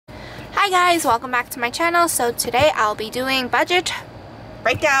Hi guys, welcome back to my channel. So today I'll be doing budget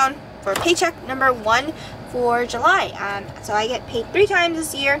breakdown for paycheck number 1 for July. So I get paid 3 times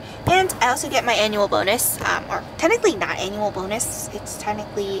this year, and I also get my annual bonus, or technically not annual bonus, it's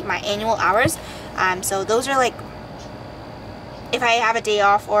technically my annual hours. So those are like, if I have a day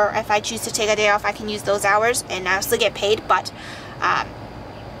off or if I choose to take a day off, I can use those hours and I still get paid, but I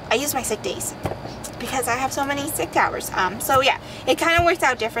use my sick days because I have so many sick hours. So yeah, it kind of works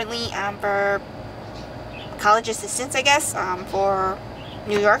out differently for college assistants, I guess, for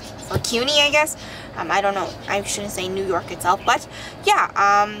New York, for CUNY, I guess. I don't know, I shouldn't say New York itself, but yeah,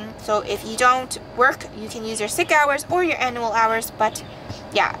 so if you don't work, you can use your sick hours or your annual hours, but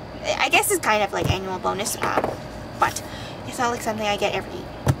yeah, I guess it's kind of like annual bonus, but it's not like something I get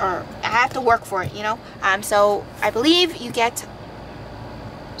or I have to work for it, you know. So I believe you get,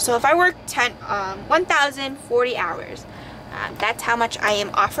 so if I work 1,040 hours, that's how much I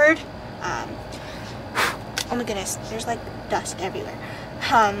am offered. Oh my goodness, there's like dust everywhere.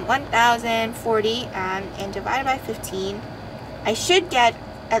 1,040 and divided by 15, I should get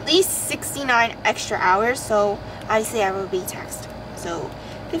at least 69 extra hours, so obviously I will be taxed. So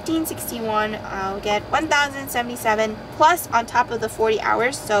 1561, I'll get 1,077 plus on top of the 40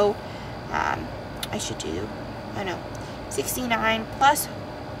 hours, so I should do, I know, 69 plus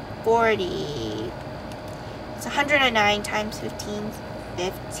 40, it's 109 times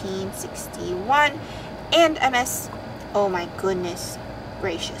 1561, and MS, oh my goodness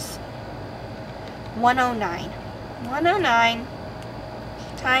gracious, 109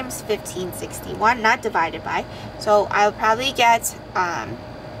 times 1561, not divided by, so I'll probably get, so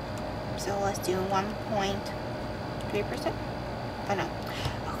let's do 1.3%, oh no,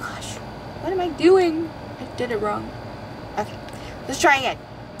 oh gosh, what am I doing? I did it wrong. Okay, let's try again.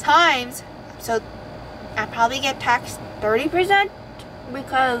 Times, so I probably get taxed 30%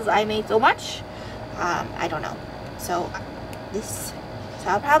 because I made so much. I don't know. So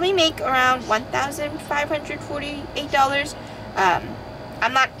I'll probably make around $1,548.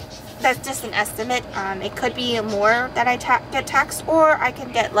 I'm not. That's just an estimate. It could be more that I get taxed, or I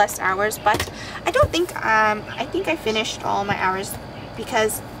can get less hours. But I don't think. I think I finished all my hours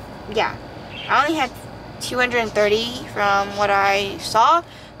because, yeah, I only had 230 from what I saw.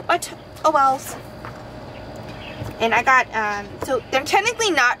 But oh well. And I got so they're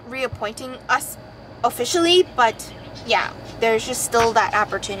technically not reappointing us officially, but yeah, there's just still that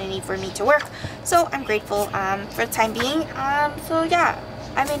opportunity for me to work. So I'm grateful for the time being. So yeah,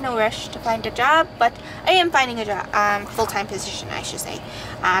 I'm in no rush to find a job, but I am finding a job, full-time position, I should say.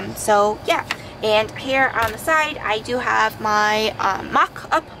 So yeah, and here on the side, I do have my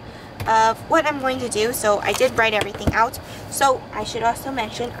mock-up of what I'm going to do. So I did write everything out. So I should also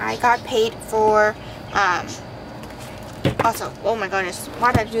mention I got paid for also, oh my goodness,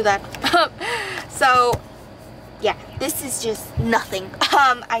 why did I do that? So yeah, this is just nothing.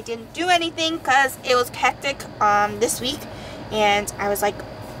 I didn't do anything because it was hectic this week, and I was like,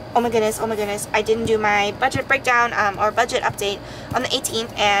 oh my goodness, I didn't do my budget breakdown or budget update on the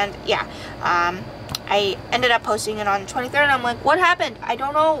 18th, and yeah, I ended up posting it on the 23rd, and I'm like, what happened? I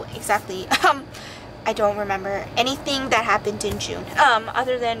don't know exactly. I don't remember anything that happened in June,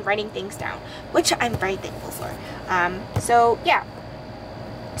 other than writing things down, which I'm very thankful for. So yeah,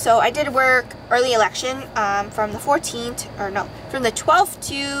 so I did work early election from the 14th, or no, from the 12th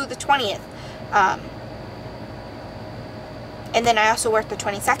to the 20th, and then I also worked the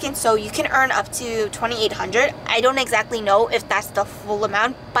 22nd, so you can earn up to $2,800. I don't exactly know if that's the full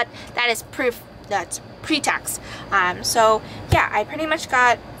amount, but that is that's pre-tax. So yeah, I pretty much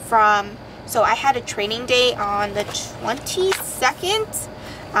got from, so I had a training day on the 22nd,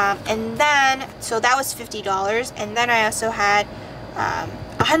 and then, so that was $50, and then I also had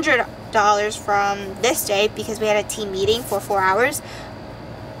 $100 from this day because we had a team meeting for 4 hours.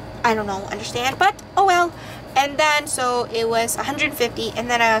 I don't know, understand, but oh well. And then, so it was 150, and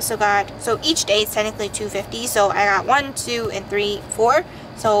then I also got, so each day is technically 250, so I got 1, 2, and 3, 4,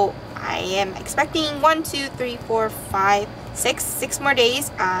 so I am expecting 1, 2, 3, 4, 5, 6 more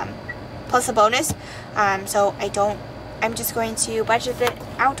days, plus a bonus. So I'm just going to budget it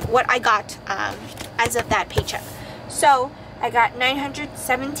out what I got as of that paycheck. So I got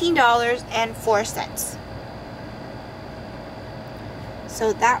 $917.04.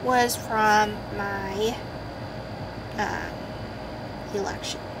 So that was from my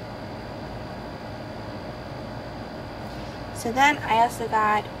election. So then I also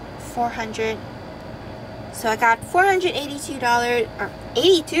got $482, or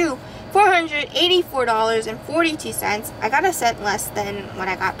 $484.42. I got a cent less than what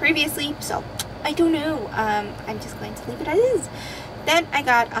I got previously, so I don't know. I'm just going to leave it as is. Then I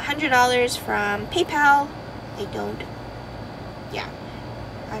got $100 from PayPal.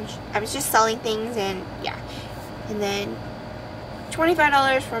 I was just selling things, and yeah. And then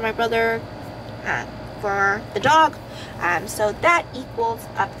 $25 for my brother for the dog. So that equals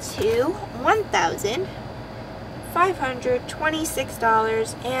up to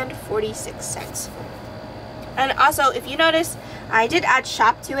 $1,526.46. And also, if you notice, I did add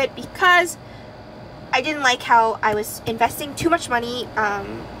shop to it because I didn't like how I was investing too much money.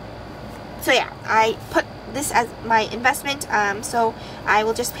 So yeah, I put this as my investment, so I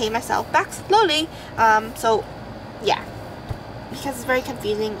will just pay myself back slowly. So yeah, because it's very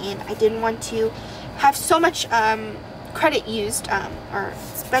confusing and I didn't want to have so much credit used or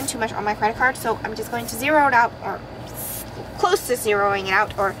spend too much on my credit card, so I'm just going to zero it out, or close to zeroing it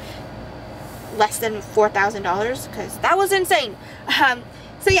out, or less than $4,000, because that was insane.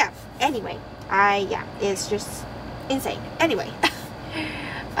 So yeah, anyway, it's just insane. Anyway,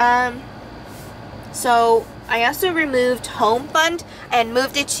 so I also removed Home Fund and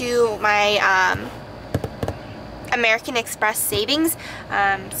moved it to my American Express savings.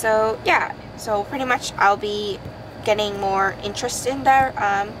 So yeah, so pretty much I'll be getting more interest in there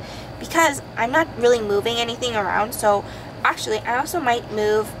because I'm not really moving anything around. So actually, I also might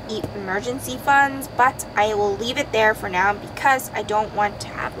move emergency funds, but I will leave it there for now because I don't want to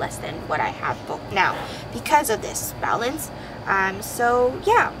have less than what I have booked now because of this balance. So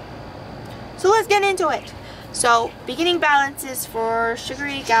yeah, so let's get into it. So beginning balances for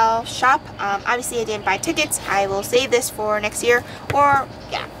Sugary Gal shop. Obviously I didn't buy tickets. I will save this for next year, or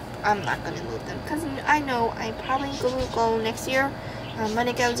yeah, I'm not gonna move them because I know I probably will go next year when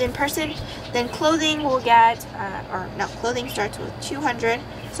it goes in person. Then clothing will get, clothing starts with 200.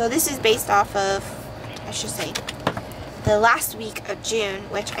 So this is based off of, I should say, the last week of June,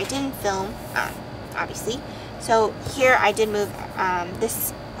 which I didn't film, obviously. So here I did move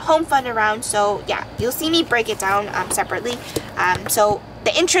this Home Fund around. So yeah, you'll see me break it down separately. So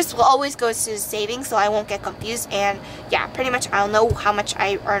the interest will always go to savings, so I won't get confused. And yeah, pretty much I'll know how much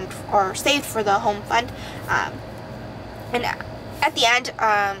I earned or saved for the Home Fund. And at the end,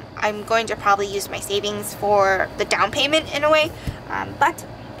 I'm going to probably use my savings for the down payment in a way. But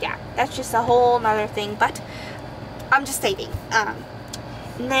yeah, that's just a whole nother thing. But I'm just saving.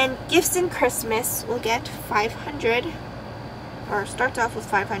 And then gifts in Christmas will get 500. Or starts off with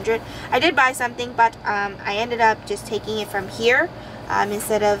 500. I did buy something, but I ended up just taking it from here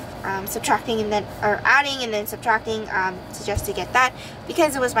instead of subtracting and then, or adding and then subtracting, just to get that,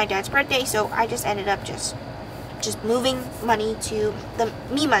 because it was my dad's birthday. So I just ended up just moving money to the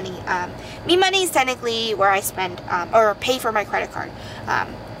Me Money. Me Money is technically where I spend or pay for my credit card.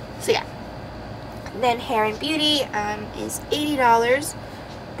 So yeah. Then hair and beauty is $80.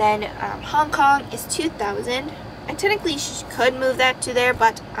 Then Hong Kong is $2,000. I technically could move that to there,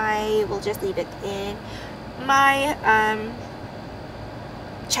 but I will just leave it in my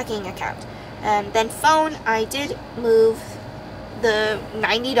checking account. Then phone, I did move the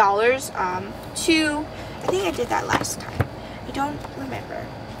 $90 to, I think I did that last time. I don't remember.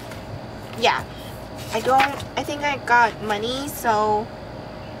 Yeah, I think I got money, so,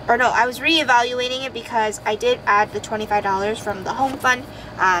 or no, I was reevaluating it because I did add the $25 from the Home Fund,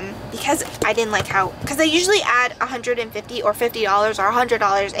 because I didn't like how, because I usually add $150 or $50 or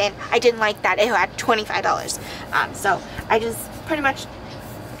 $100, and I didn't like that it had $25. So I just pretty much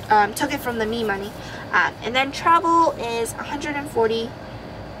took it from the Me Money. And then travel is $140.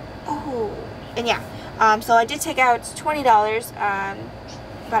 Oh, and yeah, so I did take out $20,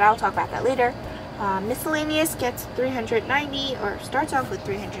 but I'll talk about that later. Miscellaneous gets $390, or starts off with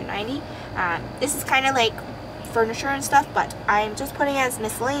 $390. This is kind of like furniture and stuff, but I'm just putting it as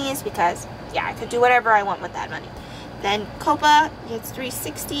miscellaneous because yeah, I could do whatever I want with that money. Then Copa gets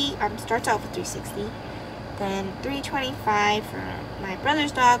 $360, starts off with $360. Then $325 for my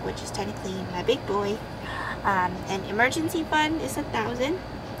brother's dog, which is technically my big boy. And emergency fund is $1,000.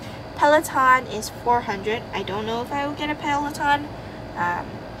 Peloton is $400. I don't know if I will get a Peloton,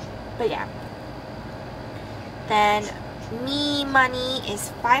 but yeah. Then Me Money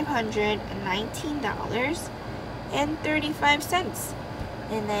is $519.35.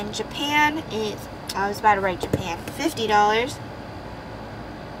 And then Japan is, I was about to write Japan, $50.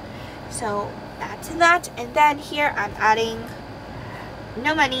 So that's that. And then here I'm adding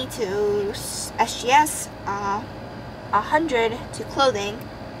no money to SGS, 100 to clothing.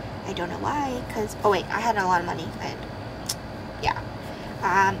 I don't know why, because, oh wait, I had a lot of money, and yeah.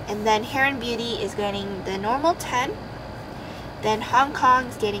 And then hair and beauty is getting the normal 10. Then Hong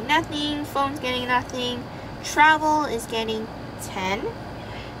Kong's getting nothing, phone's getting nothing, travel is getting 10,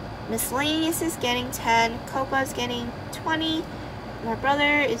 miscellaneous is getting 10, Copa's getting 20, my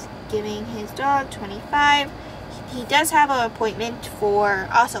brother is giving his dog $25. He does have an appointment for,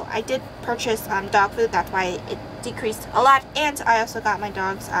 also I did purchase dog food, that's why it decreased a lot. And I also got my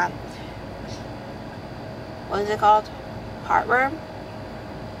dog's what is it called, heartworm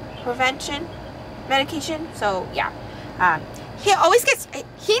prevention medication. So yeah, he always gets,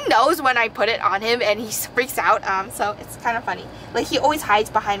 he knows when I put it on him and he freaks out, so it's kind of funny. Like, he always hides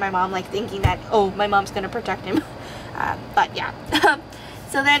behind my mom, like thinking that, oh, my mom's gonna protect him. But yeah.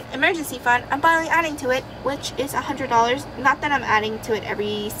 So then emergency fund, I'm finally adding to it, which is $100. Not that I'm adding to it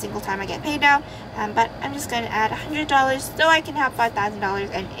every single time I get paid now, but I'm just going to add $100 so I can have $5,000,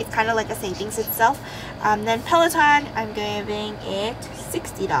 and it's kind of like a savings itself. Then Peloton, I'm giving it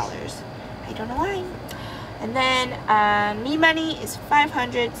 $60. I don't know why. And then me money is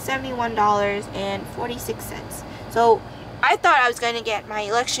 $571.46. So I thought I was going to get my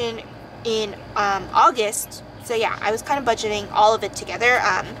election in August. So yeah, I was kind of budgeting all of it together,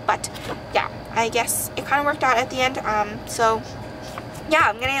 but yeah, I guess it kind of worked out at the end. So yeah,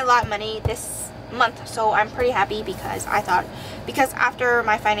 I'm getting a lot of money this month, so I'm pretty happy because I thought, because after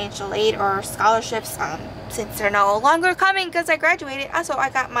my financial aid or scholarships, since they're no longer coming because I graduated, also I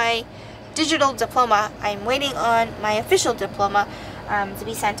got my digital diploma. I'm waiting on my official diploma to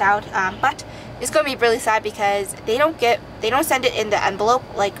be sent out, but it's going to be really sad because they don't send it in the envelope,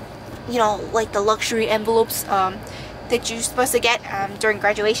 like, you know, like the luxury envelopes that you're supposed to get during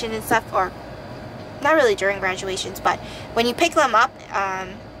graduation and stuff, or not really during graduations, but when you pick them up,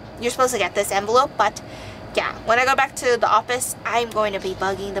 you're supposed to get this envelope. But yeah, when I go back to the office, I'm going to be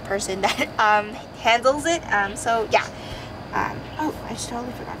bugging the person that handles it. So yeah, oh, I just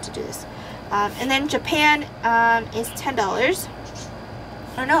totally forgot to do this. And then Japan is $10.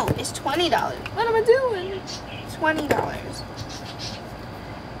 Oh no, it's $20. What am I doing? $20.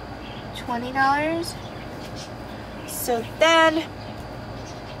 So then,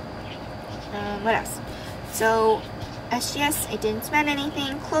 what else? So, SGS, I didn't spend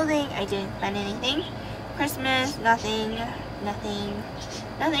anything. Clothing, I didn't spend anything. Christmas, nothing.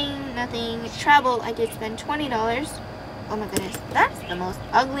 Travel, I did spend $20. Oh my goodness, that's the most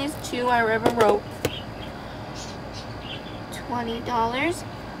ugliest 2 I ever wrote. $20.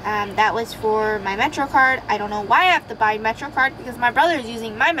 That was for my Metro card. I don't know why I have to buy Metro card because my brother is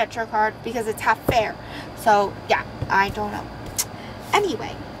using my Metro card because it's half fare. So yeah, I don't know.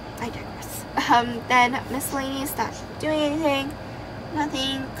 Anyway, I digress. Then miscellaneous, not doing anything.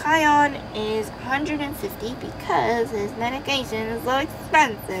 Nothing. Kion is $150 because his medication is so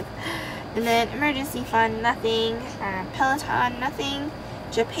expensive. And then emergency fund, nothing. Peloton, nothing.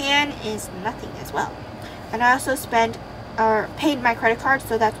 Japan is nothing as well. And I also spent or paid my credit card,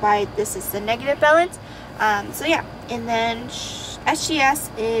 so that's why this is the negative balance. So yeah, and then SGS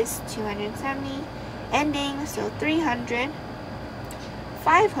is $270 ending, so $300,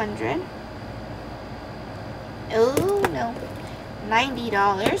 $500, oh no, $90,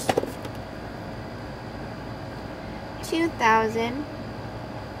 $2,000,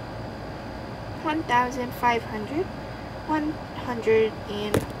 $1,500, $100,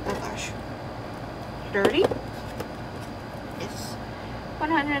 and oh gosh, 30.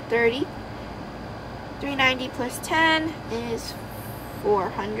 130. 390 plus 10 is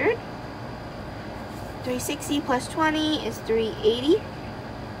 400. 360 plus 20 is 380.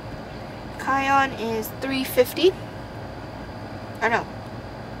 Kion is 350. Oh no.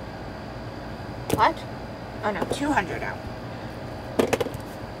 What? Oh no, 200 now.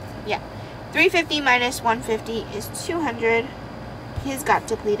 Yeah. 350 minus 150 is 200. He's got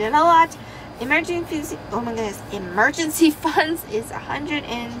depleted a lot. Emergency, oh my goodness, emergency funds is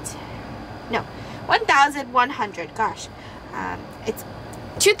 1,100. Gosh, it's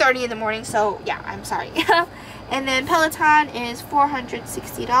 2:30 in the morning, so yeah, I'm sorry. And then Peloton is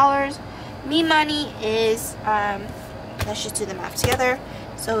 $460. Me money is let's just do the math together.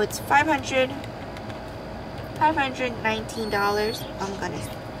 So it's $519. Oh my goodness.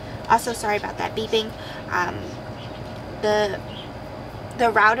 Also, sorry about that beeping. The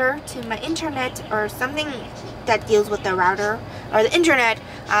router to my internet, or something that deals with the router or the internet,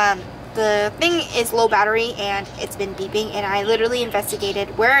 the thing is low battery and it's been beeping, and I literally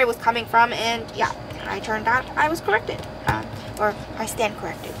investigated where it was coming from, and yeah, I turned out I was corrected, or I stand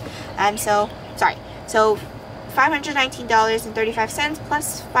corrected. So sorry, so $519.35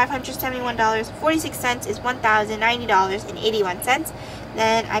 plus $571.46 is $1,090.81.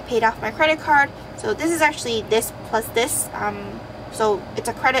 Then I paid off my credit card. So this is actually this plus this, so it's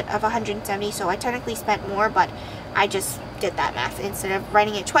a credit of $170, so I technically spent more, but I just did that math instead of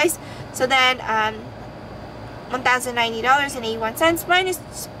writing it twice. So then $1,090.81 minus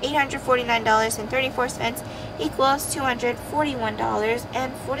 $849.34 equals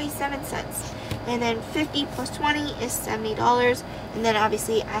 $241.47. And then 50 plus 20 is $70. And then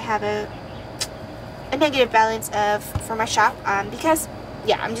obviously I have a negative balance for my shop because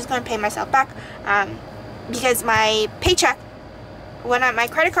yeah, I'm just going to pay myself back because my paycheck, when my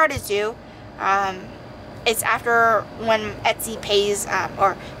credit card is due, it's after when Etsy pays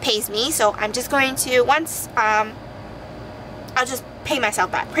or pays me. So I'm just going to I'll just pay myself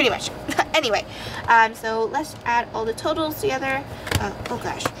back pretty much. Anyway, so let's add all the totals together. Oh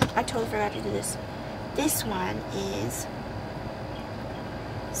gosh, I totally forgot to do this. This one is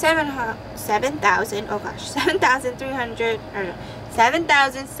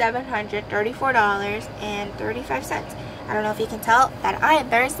 $7,734.35. I don't know if you can tell that I am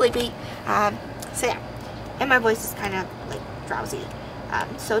very sleepy. So yeah, and my voice is kind of like drowsy.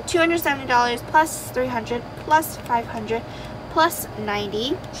 So $270 plus 300 plus 500 plus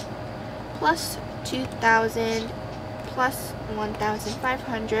 90 plus 2,000 plus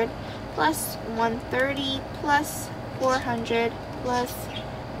 1,500 plus 130 plus 400 plus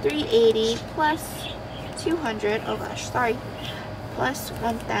 380 plus 200, oh gosh, sorry, plus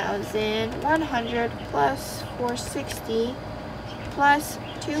 1,100 plus 460 plus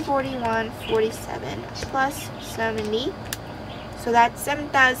 241.47 plus 70. So that's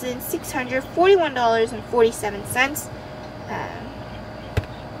 $7,641.47.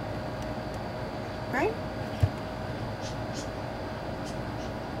 Right?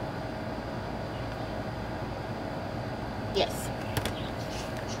 Yes.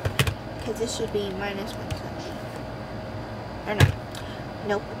 Because this should be minus 170. Or no.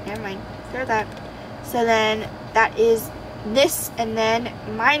 Nope, never mind. Clear that. So then that is this, and then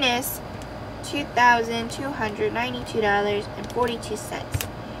minus $2,292.42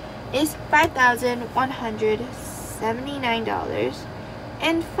 is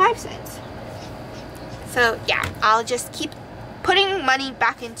 $5,179.05. So yeah, I'll just keep putting money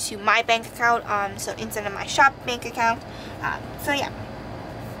back into my bank account, so instead of my shop bank account. So yeah.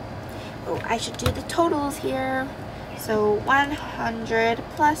 Oh, I should do the totals here. So 100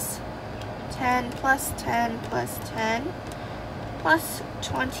 plus 10 plus 10 plus 10 plus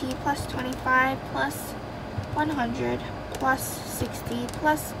 20 plus 25 plus 100 plus 60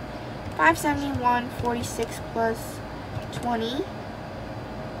 plus 571.46 plus 20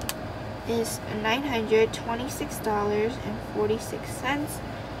 is $926.46.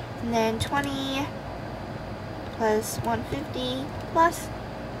 And then 20 plus 150 plus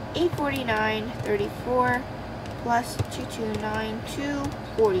 849.34 plus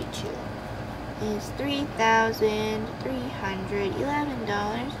 229.242 is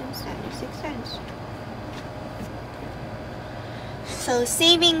 $3,311.76. So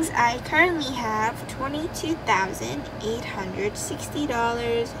savings, I currently have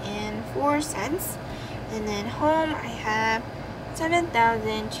 $22,860.04, and then home I have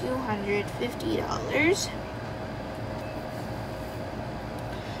 $7,250.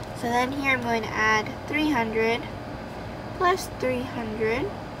 So then here I'm going to add 300 plus 300.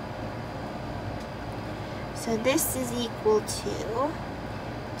 So this is equal to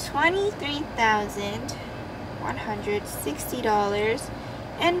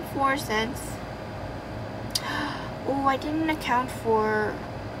 $23,160.04. Oh, I didn't account for,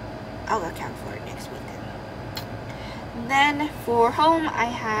 I'll account for it next week then. Then for home, I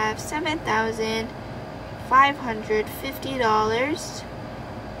have $7,550.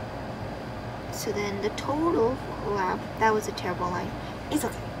 So then the total, wow, that was a terrible line. It's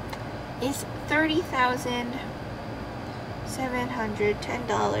okay. It's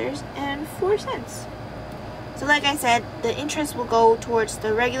 $30,710.04. So like I said, the interest will go towards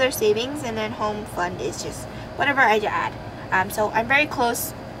the regular savings, and then home fund is just whatever I add. So I'm very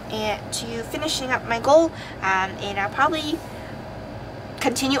close to finishing up my goal, and I'll probably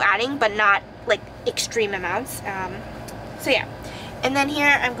continue adding, but not like extreme amounts. So yeah. And then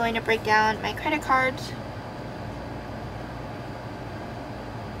here I'm going to break down my credit cards.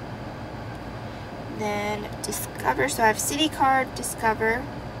 Then Discover, so I have Citi Card, Discover,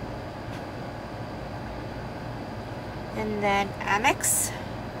 and then Amex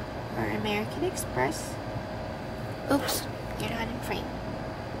or American Express. Oops, you're not in frame.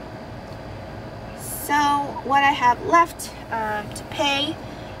 So what I have left to pay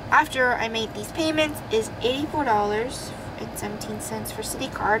after I made these payments is $84.17 for Citi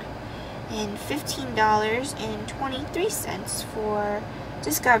Card and $15.23 for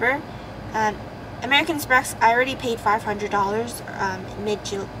Discover. American Express, I already paid $500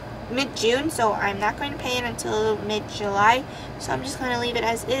 mid-June, so I'm not going to pay it until mid-July. So I'm just going to leave it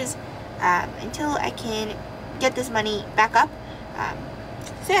as is until I can get this money back up.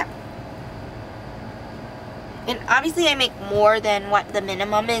 So yeah. And obviously I make more than what the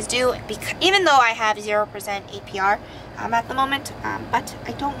minimum is due, because even though I have 0% APR at the moment, but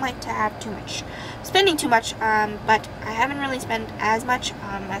I don't like to have spending too much, but I haven't really spent as much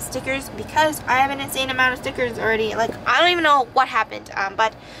as stickers, because I have an insane amount of stickers already. Like, I don't even know what happened,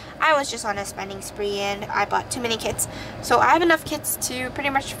 but I was just on a spending spree and I bought too many kits. So I have enough kits to pretty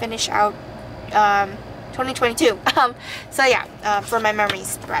much finish out 2022. So yeah, for my memory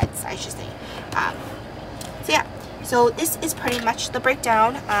spreads, I should say. So yeah, so this is pretty much the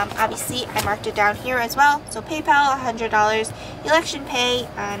breakdown. Obviously, I marked it down here as well. So PayPal, $100, election pay,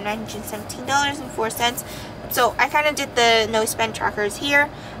 $917.04. So I kind of did the no spend trackers here.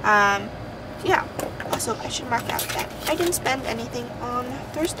 Yeah, also I should mark out that I didn't spend anything on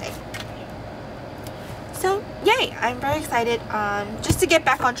Thursday. So yay, I'm very excited just to get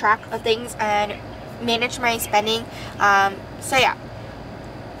back on track of things and manage my spending. So yeah,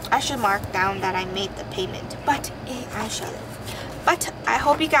 I should mark down that I made the payment, but I should. But I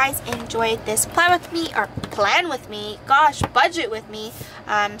hope you guys enjoyed this plan with me, gosh, budget with me.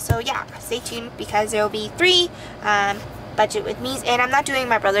 So yeah, stay tuned, because there will be 3 budget with me's, and I'm not doing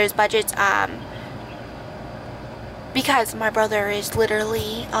my brother's budgets because my brother is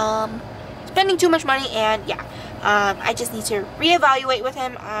literally spending too much money, and yeah, I just need to reevaluate with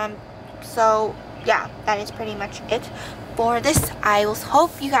him. So yeah, that is pretty much it for this. I will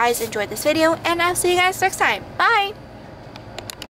hope you guys enjoyed this video, and I'll see you guys next time. Bye!